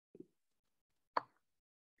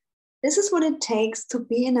This is what it takes to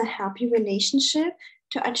be in a happy relationship,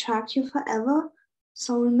 to attract you forever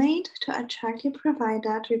soulmate, to attract your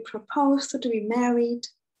provider, to be proposed, to be married.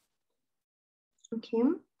 Okay.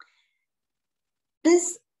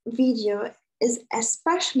 This video is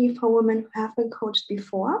especially for women who have been coached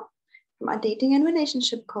before, from a dating and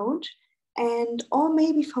relationship coach, and or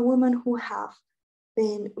maybe for women who have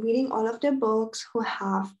been reading all of their books, who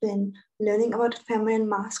have been learning about feminine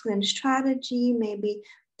masculine strategy, maybe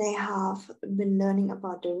they have been learning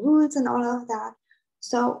about the rules and all of that.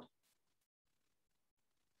 So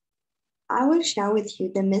I will share with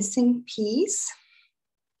you the missing piece,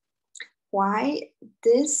 why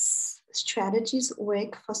these strategies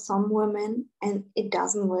work for some women and it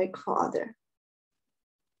doesn't work for others.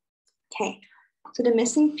 Okay, so the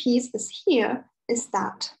missing piece is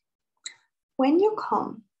that when you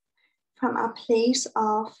come from a place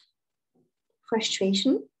of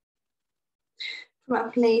frustration, from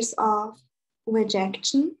a place of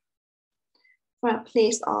rejection, from a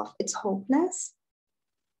place of it's hopeless,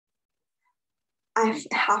 I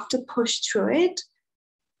have to push through it.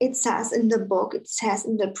 It says in the book, it says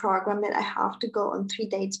in the program that I have to go on 3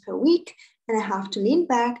 dates per week and I have to lean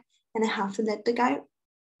back and I have to let the guy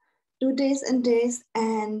do this and this,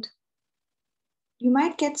 and you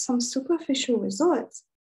might get some superficial results,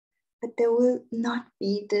 but there will not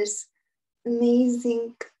be this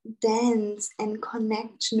amazing dance and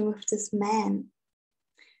connection with this man.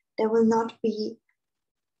 There will not be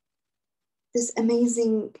this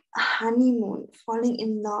amazing honeymoon, falling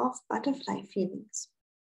in love, butterfly feelings.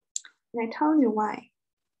 And I tell you why.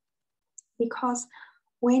 Because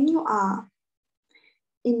when you are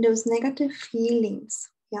in those negative feelings,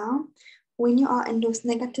 when you are in those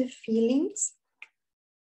negative feelings,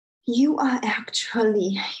 you're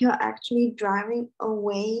actually driving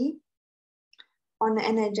away on an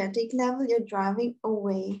energetic level. You're driving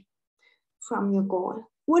away from your goal.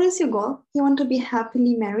 What is your goal? You want to be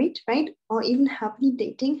happily married, right? Or even happily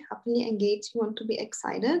dating, happily engaged. You want to be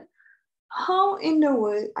excited. How in the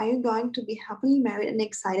world are you going to be happily married and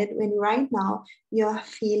excited when right now you're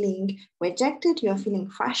feeling rejected, you're feeling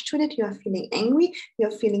frustrated, you're feeling angry, you're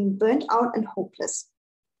feeling burnt out and hopeless?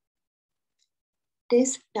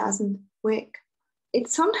 This doesn't work. It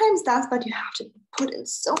sometimes does, but you have to put in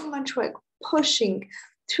so much work pushing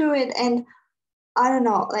through it. And I don't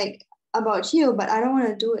know, like about you, but I don't want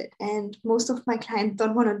to do it. And most of my clients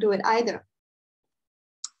don't want to do it either.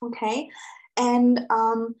 Okay. And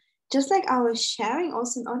just like I was sharing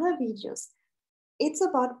also in other videos, it's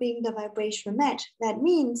about being the vibrational match. That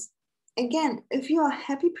means, again, if you're a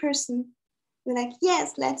happy person, you're like,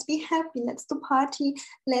 yes, let's be happy. Let's do party.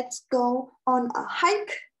 Let's go on a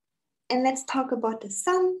hike and let's talk about the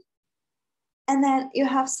sun. And then you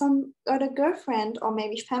have some other girlfriend or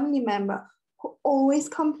maybe family member who always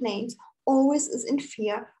complains, always is in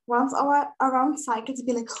fear, runs around cycles,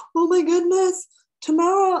 be like, oh my goodness,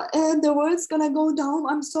 tomorrow the world's gonna go down.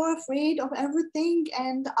 I'm so afraid of everything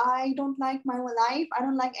and I don't like my life. I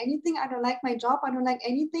don't like anything. I don't like my job. I don't like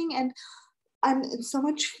anything. And I'm in so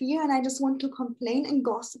much fear and I just want to complain and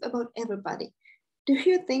gossip about everybody. Do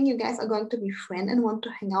you think you guys are going to be friends and want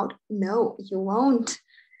to hang out? No, you won't.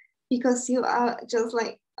 Because you are just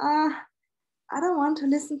like, I don't want to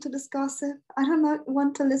listen to this gossip. I don't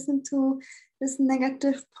want to listen to this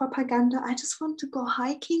negative propaganda. I just want to go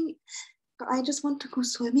hiking. I just want to go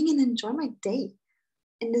swimming and enjoy my day.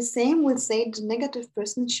 And the same will say the negative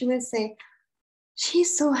person. She will say,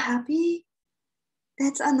 she's so happy.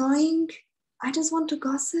 That's annoying. I just want to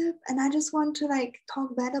gossip and I just want to like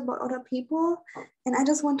talk bad about other people. And I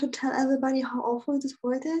just want to tell everybody how awful this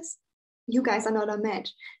world is. You guys are not a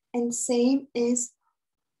match. And same is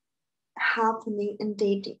happening in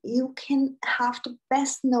dating. You can have the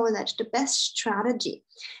best knowledge, the best strategy.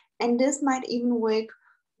 And this might even work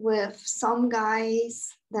with some guys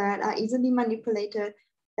that are easily manipulated.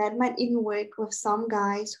 That might even work with some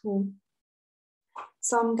guys who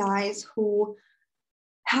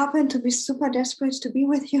happen to be super desperate to be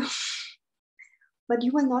with you. But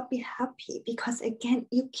you will not be happy because, again,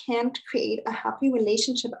 you can't create a happy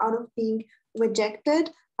relationship out of being rejected,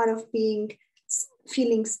 out of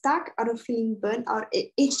feeling stuck, out of feeling burnt out.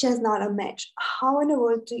 It's just not a match. How in the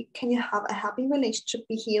world can you have a happy relationship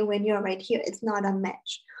be here when you're right here? It's not a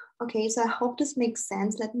match. Okay, so I hope this makes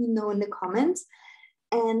sense. Let me know in the comments.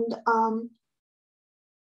 And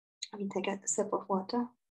let me take a sip of water.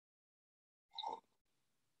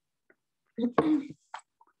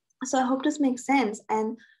 So I hope this makes sense.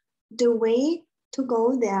 And the way to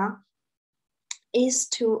go there is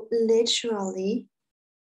to literally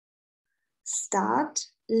start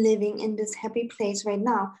living in this happy place right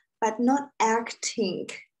now, but not acting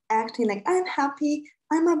acting like I'm happy,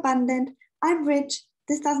 I'm abundant, I'm rich.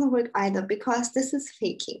 This doesn't work either, because this is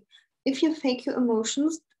faking. If you fake your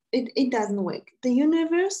emotions, it doesn't work. The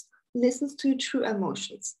universe listens to your true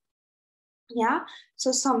emotions. Yeah,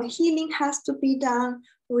 so some healing has to be done,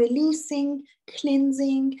 releasing,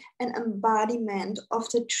 cleansing, and embodiment of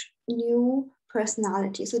the new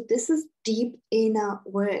personality. So this is deep inner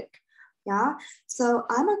work. Yeah, so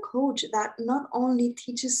I'm a coach that not only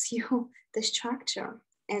teaches you the structure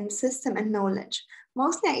and system and knowledge.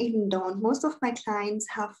 Mostly I even don't. Most of my clients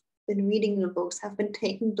have been reading the books, have been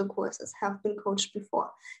taking the courses, have been coached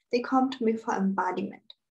before. They come to me for embodiment.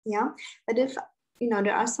 Yeah, but if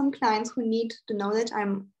there are some clients who need the knowledge,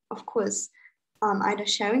 I'm of course either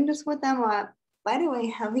sharing this with them, or, by the way,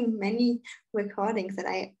 having many recordings that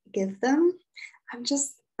I give them. I'm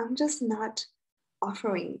just not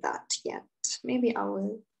offering that yet. Maybe I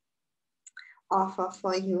will offer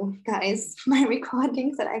for you guys my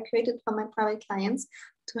recordings that I created for my private clients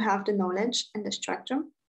to have the knowledge and the structure.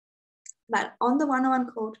 But on the one-on-one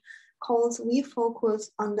calls, we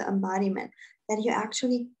focus on the embodiment, that you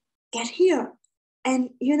actually get here.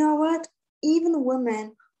 And you know what? Even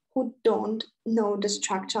women who don't know the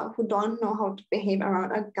structure, who don't know how to behave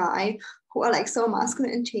around a guy, who are like so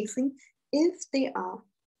masculine and chasing, if they are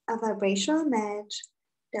a vibrational match,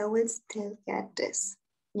 they will still get this.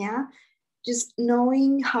 Yeah. Just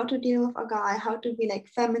knowing how to deal with a guy, how to be like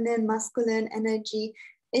feminine, masculine energy.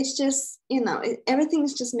 It's just, everything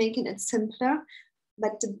is just making it simpler.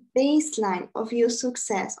 But the baseline of your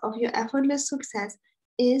success, of your effortless success,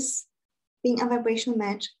 is being a vibrational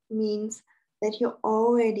match means that you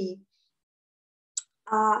already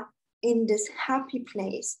are in this happy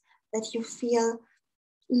place, that you feel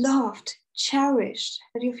loved, cherished,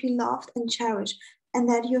 that you feel loved and cherished, and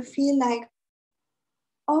that you feel like,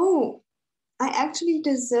 oh, I actually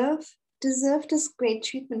deserve this great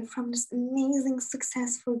treatment from this amazing,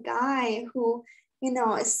 successful guy who,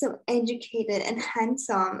 is so educated and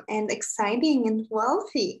handsome and exciting and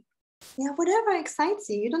wealthy. Yeah, whatever excites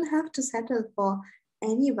you. You don't have to settle for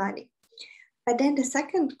anybody. But then the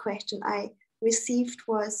second question I received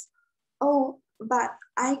was, oh, but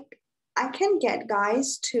I can get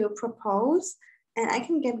guys to propose and I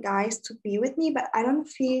can get guys to be with me, but I don't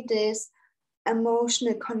feel this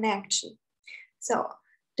emotional connection. So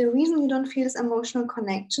the reason you don't feel this emotional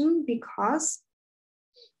connection, because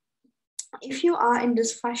if you are in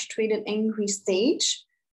this frustrated, angry stage,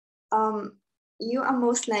 you are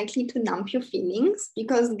most likely to numb your feelings,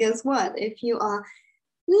 because guess what? If you are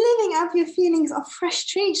living up your feelings of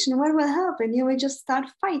frustration, what will happen? You will just start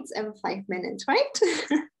fights every 5 minutes, right?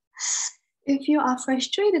 If you are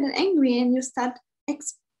frustrated and angry and you start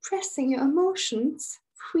expressing your emotions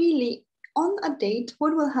freely on a date,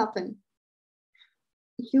 what will happen?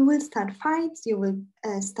 You will start fights, you will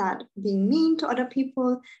start being mean to other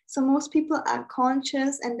people. So most people are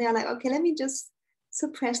conscious and they're like, okay, let me just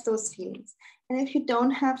suppress those feelings. And if you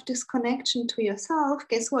don't have this connection to yourself,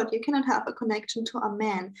 guess what? You cannot have a connection to a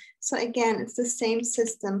man. So again, it's the same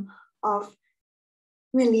system of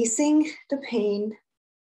releasing the pain,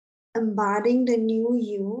 embodying the new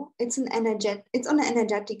you. It's on an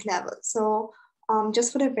energetic level. So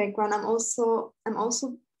just for the background, I'm also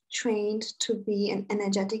trained to be an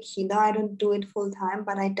energetic healer. I don't do it full time,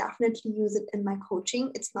 but I definitely use it in my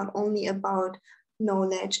coaching. It's not only about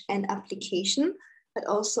knowledge and application, but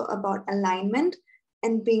also about alignment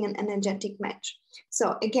and being an energetic match.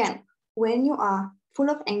 So again, when you are full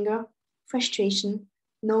of anger, frustration,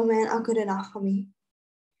 no men are good enough for me,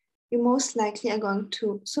 you most likely are going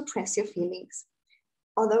to suppress your feelings.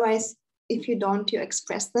 Otherwise, if you don't, you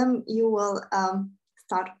express them, you will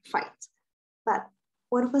start fights. But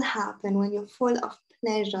what will happen when you're full of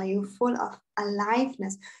pleasure, you're full of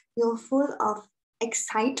aliveness, you're full of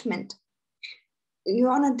excitement?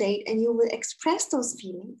 You're on a date and you will express those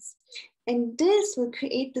feelings. And this will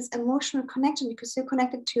create this emotional connection because you're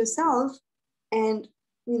connected to yourself. And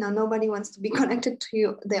nobody wants to be connected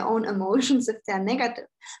to their own emotions if they're negative.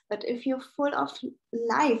 But if you're full of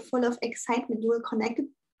life, full of excitement, you will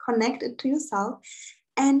connect it to yourself.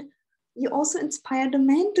 And you also inspire the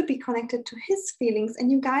man to be connected to his feelings.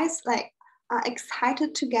 And you guys are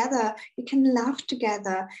excited together. You can laugh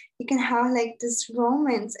together. You can have this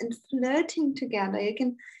romance and flirting together. You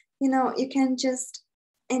can just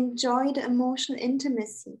enjoy the emotional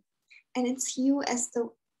intimacy. And it's you as the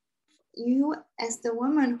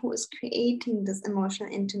woman who is creating this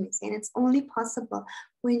emotional intimacy. And it's only possible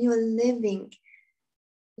when you're living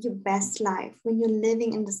your best life, when you're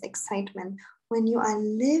living in this excitement, when you are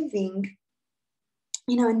living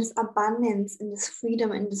in this abundance, in this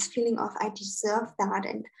freedom, in this feeling of I deserve that,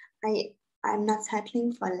 and I'm not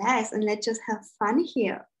settling for less, and let's just have fun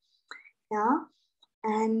here. Yeah.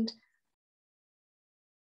 And,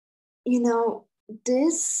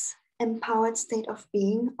 this empowered state of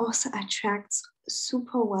being also attracts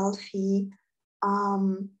super wealthy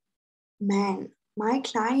men. My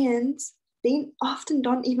clients, they often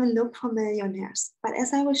don't even look for millionaires. But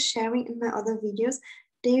as I was sharing in my other videos,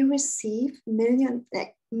 they receive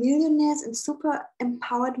millionaires and super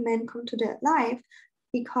empowered men come to their life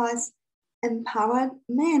because empowered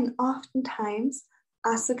men oftentimes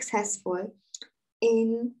are successful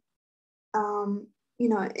in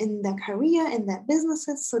in their career, in their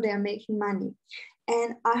businesses, so they're making money.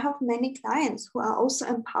 And I have many clients who are also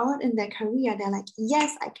empowered in their career. They're like,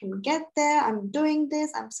 yes, I can get there. I'm doing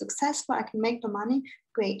this. I'm successful. I can make the money.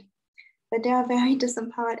 Great. But they are very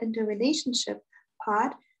disempowered in the relationship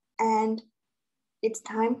part. And it's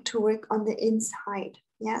time to work on the inside.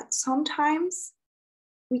 Yeah. Sometimes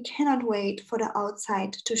we cannot wait for the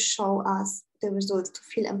outside to show us the results to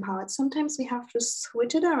feel empowered. Sometimes we have to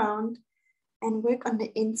switch it around and work on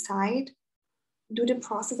the inside, do the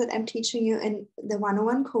process that I'm teaching you in the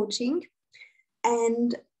one-on-one coaching,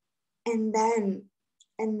 and then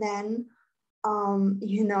then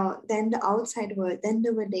the outside world, then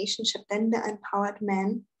the relationship, then the empowered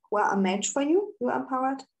men who are a match for you, you are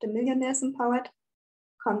empowered, the millionaires empowered,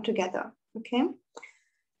 come together. Okay.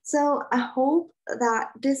 So I hope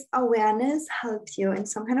that this awareness helped you in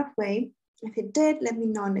some kind of way. If it did, let me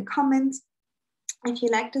know in the comments. If you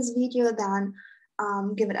like this video, then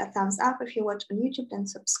give it a thumbs up. If you watch on YouTube, then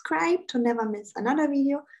subscribe to never miss another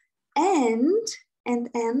video. And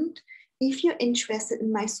if you're interested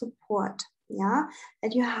in my support, yeah,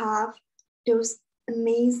 that you have those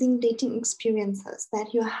amazing dating experiences,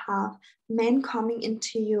 that you have men coming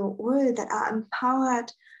into your world that are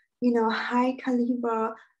empowered, high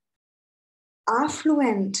caliber,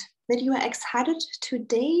 affluent, that you are excited to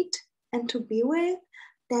date and to be with,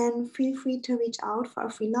 then feel free to reach out for a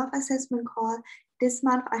free love assessment call. This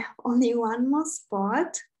month, I have only one more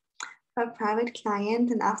spot for a private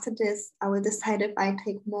client. And after this, I will decide if I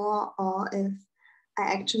take more or if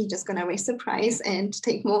I actually just gonna raise the price and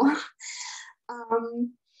take more.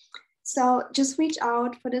 So just reach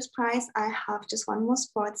out for this price. I have just one more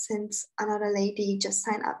spot since another lady just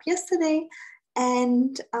signed up yesterday.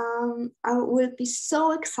 And I will be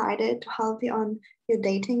so excited to help you on your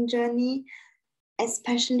dating journey,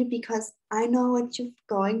 especially because I know what you're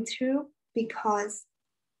going through, because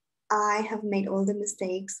I have made all the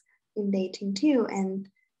mistakes in dating too. And,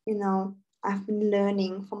 I've been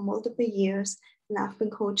learning for multiple years, and I've been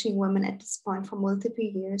coaching women at this point for multiple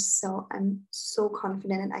years. So I'm so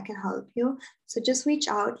confident that I can help you. So just reach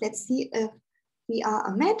out. Let's see if we are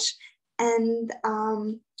a match. And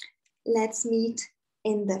let's meet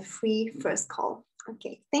in the free first call.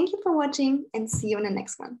 Okay, thank you for watching and see you in the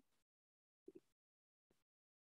next one.